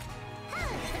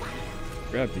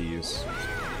 Grab these.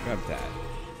 Grab that.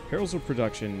 Perils of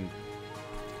Production.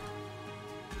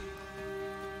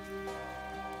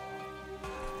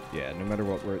 Yeah, no matter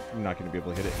what, we're not gonna be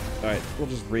able to hit it. Alright, we'll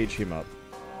just rage him up.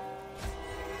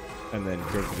 And then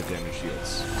go for the damage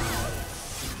shields.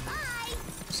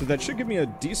 So that should give me a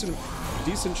decent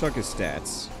chunk of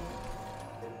stats.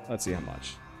 Let's see how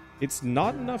much. It's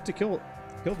not enough to kill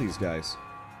Kill these guys.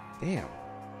 Damn.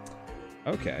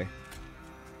 Okay.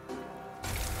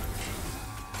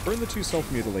 Burn the 2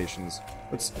 self-mutilations.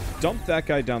 Let's dump that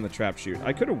guy down the trap chute.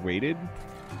 I could have waited,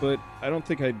 but I don't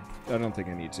think I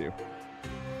need to.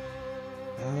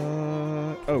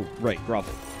 Oh, right,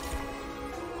 grovel.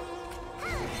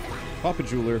 Pop a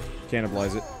jeweler,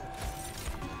 cannibalize it.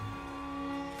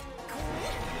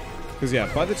 Because,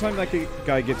 yeah, by the time that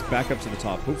guy gets back up to the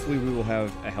top, hopefully we will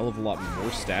have a hell of a lot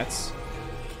more stats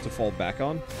to fall back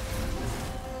on.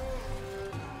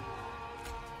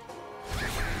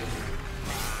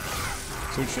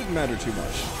 So it shouldn't matter too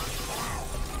much.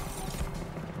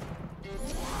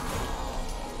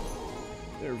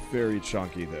 They're very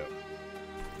chunky, though.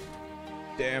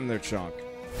 Damn, they're chunk.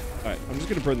 Alright, I'm just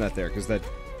gonna burn that there, because that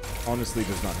honestly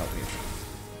does not help me.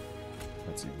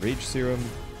 Let's see, Rage Serum.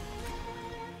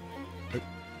 Nope.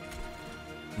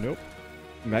 Nope.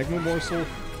 Magma Morsel.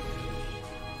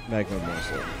 Magma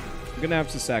Morsel. I'm gonna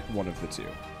have to sack one of the two.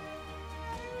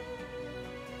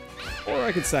 Or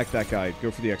I could sack that guy, go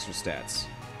for the extra stats.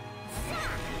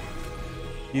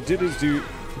 He did his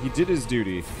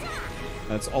duty.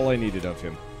 That's all I needed of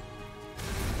him.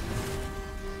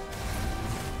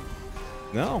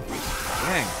 No.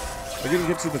 Dang. I didn't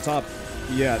get to the top.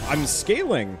 Yeah, I'm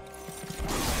scaling.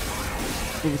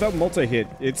 But without multi-hit,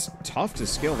 it's tough to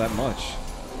scale that much.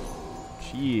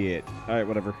 Shit. Alright,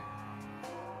 whatever.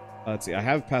 Let's see, I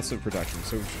have passive production,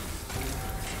 so...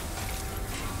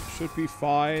 should be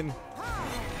fine. Okay.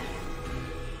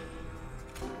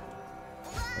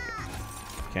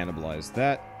 Cannibalize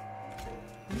that.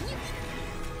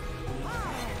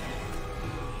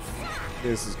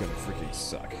 This is gonna freaking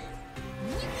suck.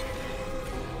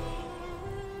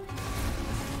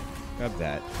 Grab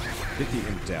that. Get the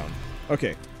imp down.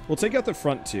 Okay, we'll take out the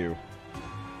front two.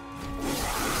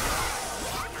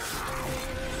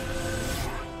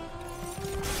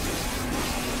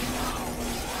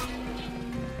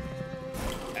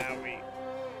 Owie.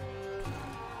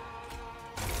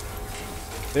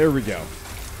 There we go.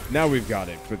 Now we've got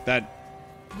it, but that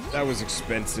was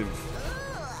expensive.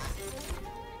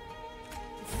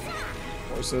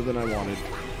 More so than I wanted.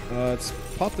 Let's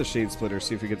pop the Shade Splitter,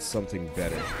 see if we get something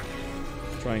better.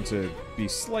 Trying to be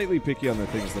slightly picky on the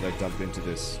things that I dump into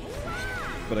this.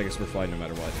 But I guess we're fine no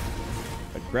matter what.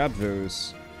 I'd grab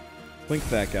those. Blink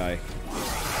that guy.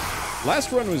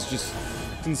 Last run was just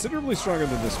considerably stronger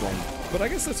than this one. But I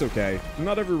guess that's okay.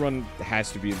 Not every run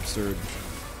has to be absurd.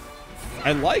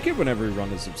 I like it when every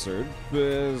run is absurd. But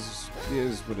it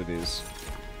is what it is.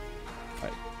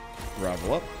 Alright.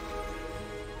 Gravel up.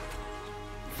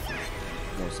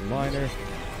 More some minor.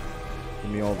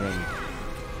 Give me all them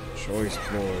choice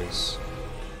boys.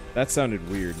 That sounded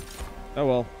weird. Oh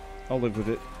well. I'll live with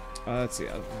it. Let's see.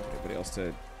 I don't have anybody else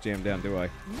to jam down, do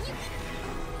I?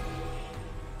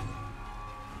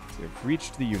 So I've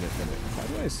reached the unit limit. Why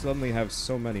do I suddenly have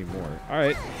so many more?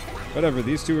 Alright. Whatever.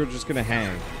 These two are just gonna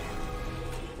hang.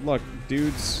 Good luck,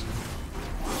 dudes.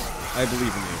 I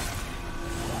believe in you.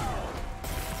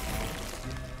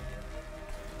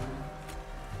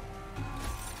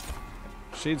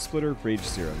 Shade Splitter, Rage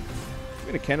Serum. I'm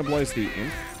gonna cannibalize the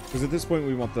imp, because at this point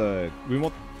we want the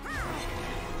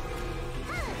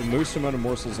most amount of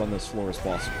morsels on this floor as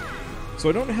possible. So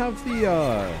I don't have the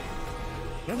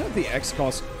X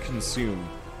cost consume,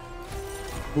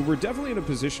 but we're definitely in a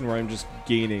position where I'm just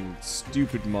gaining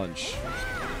stupid munch.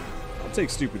 I'll take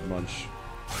stupid munch.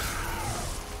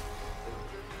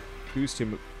 Boost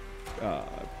him.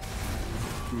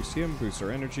 Boost him. Boost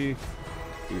our energy.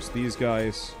 Boost these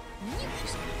guys.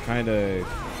 Just kind of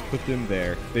put them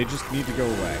there. They just need to go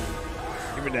away.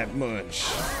 Give me that munch.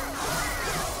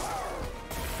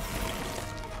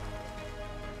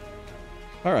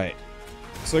 Alright.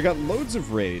 So I got loads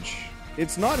of rage.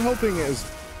 It's not helping as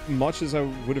much as I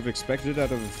would have expected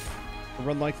out of a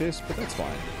run like this, but that's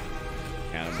fine.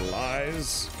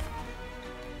 Cannibalize.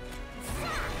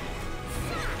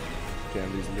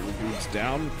 Jam these little dudes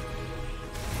down.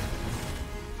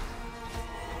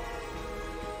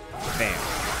 Bam.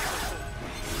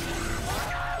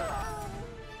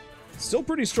 Still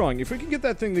pretty strong. If we can get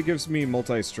that thing that gives me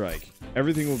multi-strike,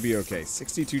 everything will be okay.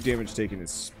 62 damage taken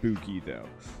is spooky, though.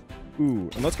 Ooh,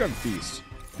 and let's grab Feast.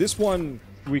 This one,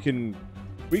 we can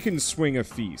swing a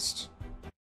Feast.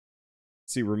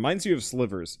 See, reminds you of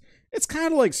Slivers. It's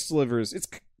kind of like Slivers. It's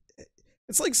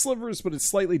like Slivers, but it's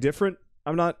slightly different.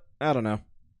 I don't know.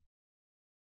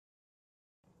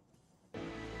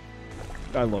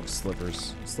 I love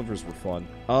Slivers. Slivers were fun.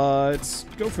 Let's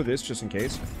go for this, just in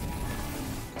case.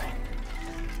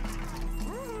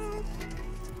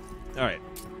 Alright.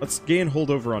 Let's gain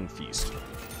holdover on Feast.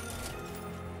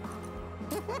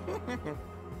 I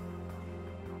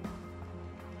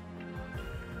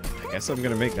guess I'm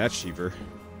gonna make that Sheever.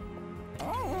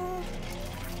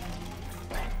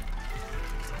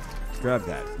 Grab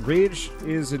that. Rage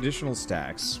is additional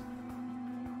stacks.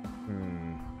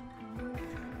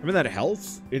 Remember that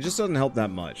health? It just doesn't help that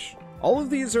much. All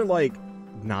of these are like,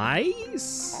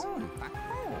 nice?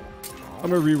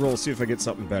 I'm gonna reroll, see if I get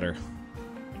something better.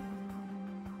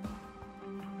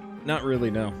 Not really,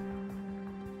 no.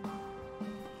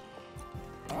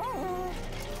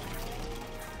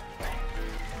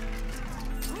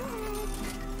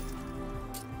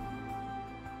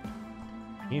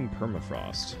 In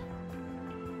permafrost.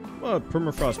 Well,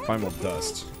 permafrost primal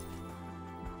dust.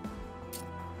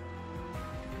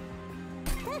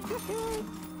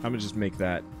 I'm gonna just make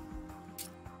that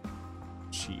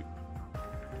cheap.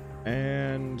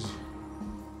 And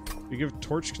you give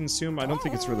torch consume? I don't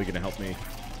think it's really gonna help me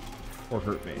or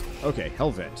hurt me. Okay,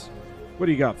 Hellvent. What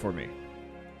do you got for me?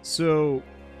 So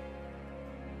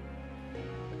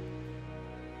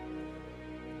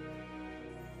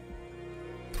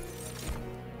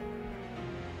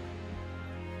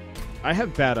I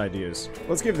have bad ideas.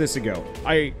 Let's give this a go.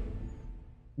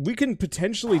 We can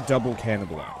potentially double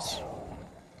cannibalize.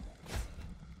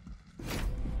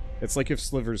 It's like if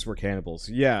slivers were cannibals.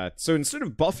 Yeah, so instead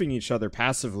of buffing each other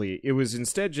passively, it was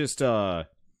instead just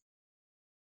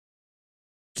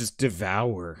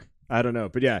devour. I don't know,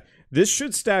 but yeah, this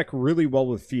should stack really well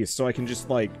with Feast, so I can just,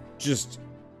 like, just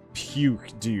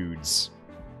puke dudes.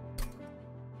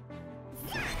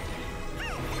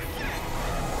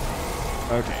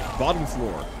 Okay, bottom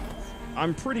floor.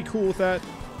 I'm pretty cool with that.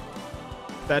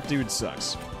 That dude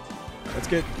sucks. Let's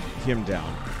get him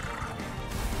down.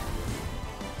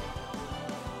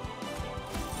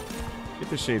 Get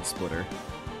the Shade Splitter.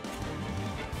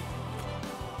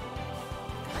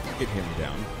 Get him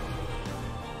down.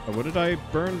 Oh, what did I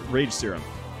burn? Rage Serum.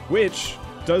 Which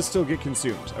does still get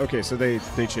consumed. Okay, so they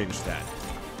changed that.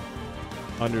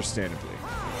 Understandably.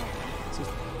 Let's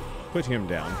just put him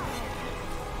down.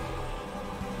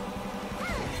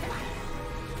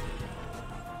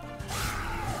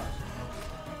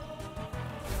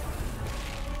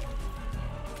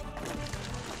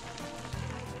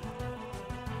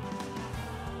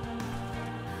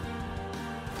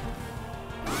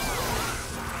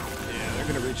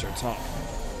 Top.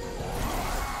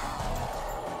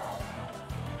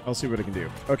 I'll see what I can do.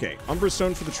 Okay, Umbra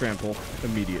Stone for the trample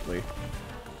immediately.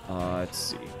 Let's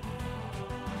see.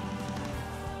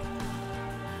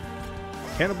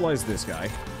 Cannibalize this guy.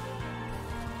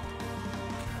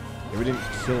 Yeah, we didn't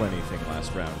kill anything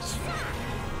last round.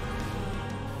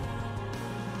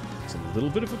 It's a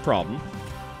little bit of a problem.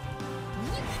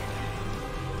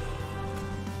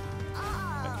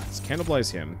 Let's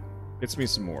cannibalize him. Gets me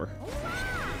some more.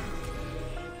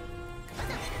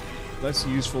 Less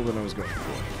useful than I was going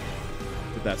for.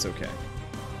 But that's okay.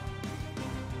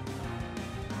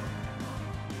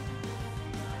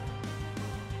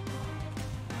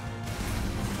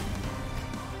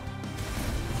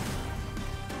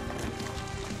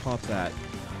 Pop that.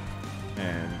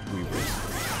 And we win.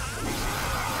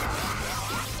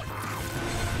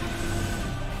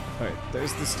 Alright,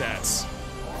 there's the stats.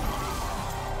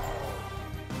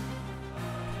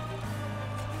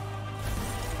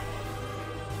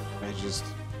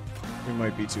 We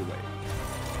might be too late.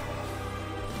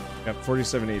 Got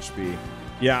 47 HP.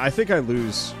 Yeah, I think I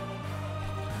lose.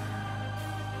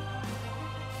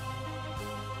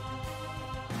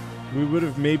 We would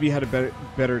have maybe had a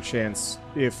better chance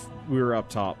if we were up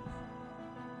top.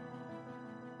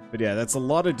 But yeah, that's a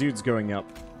lot of dudes going up.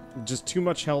 Just too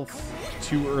much health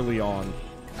too early on.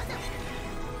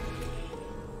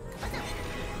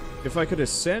 If I could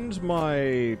ascend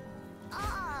my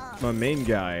main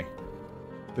guy,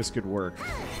 this could work.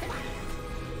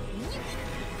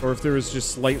 Or if there was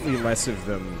just slightly less of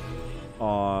them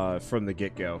from the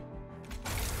get-go.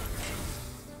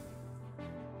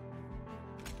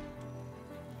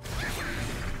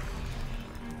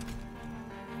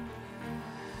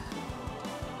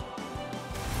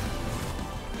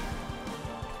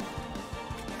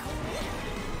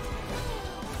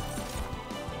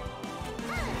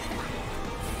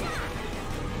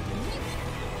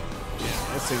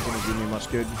 Ain't gonna do me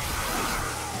much good.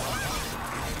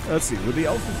 Let's see, would the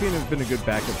Alpha Fiend have been a good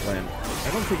backup plan?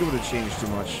 I don't think it would have changed too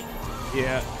much.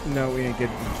 Yeah, no, we ain't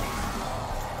getting...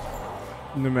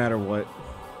 No matter what.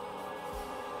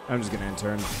 I'm just gonna end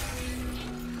turn.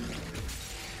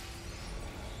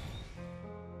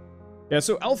 Yeah,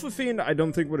 so Alpha Fiend I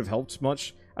don't think would have helped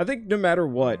much. I think no matter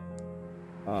what...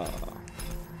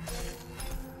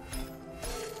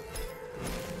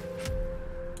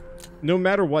 No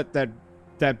matter what, that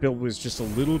that build was just a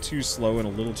little too slow and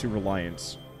a little too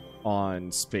reliant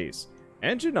on space.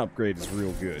 Engine upgrade is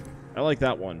real good. I like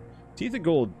that one. Teeth of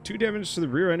Gold. 2 damage to the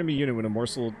rear enemy unit when a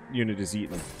morsel unit is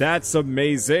eaten. That's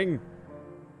amazing!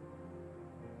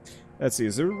 Let's see,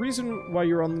 is there a reason why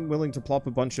you're unwilling to plop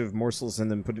a bunch of morsels and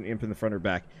then put an imp in the front or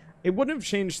back? It wouldn't have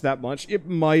changed that much. It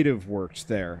might have worked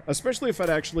there. Especially if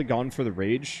I'd actually gone for the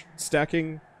rage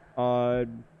stacking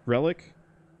relic.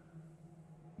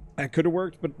 That could have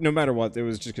worked, but no matter what, it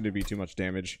was just going to be too much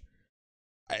damage.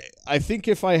 I think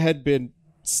if I had been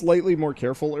slightly more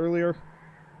careful earlier,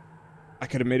 I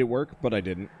could have made it work, but I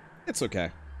didn't. It's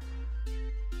okay.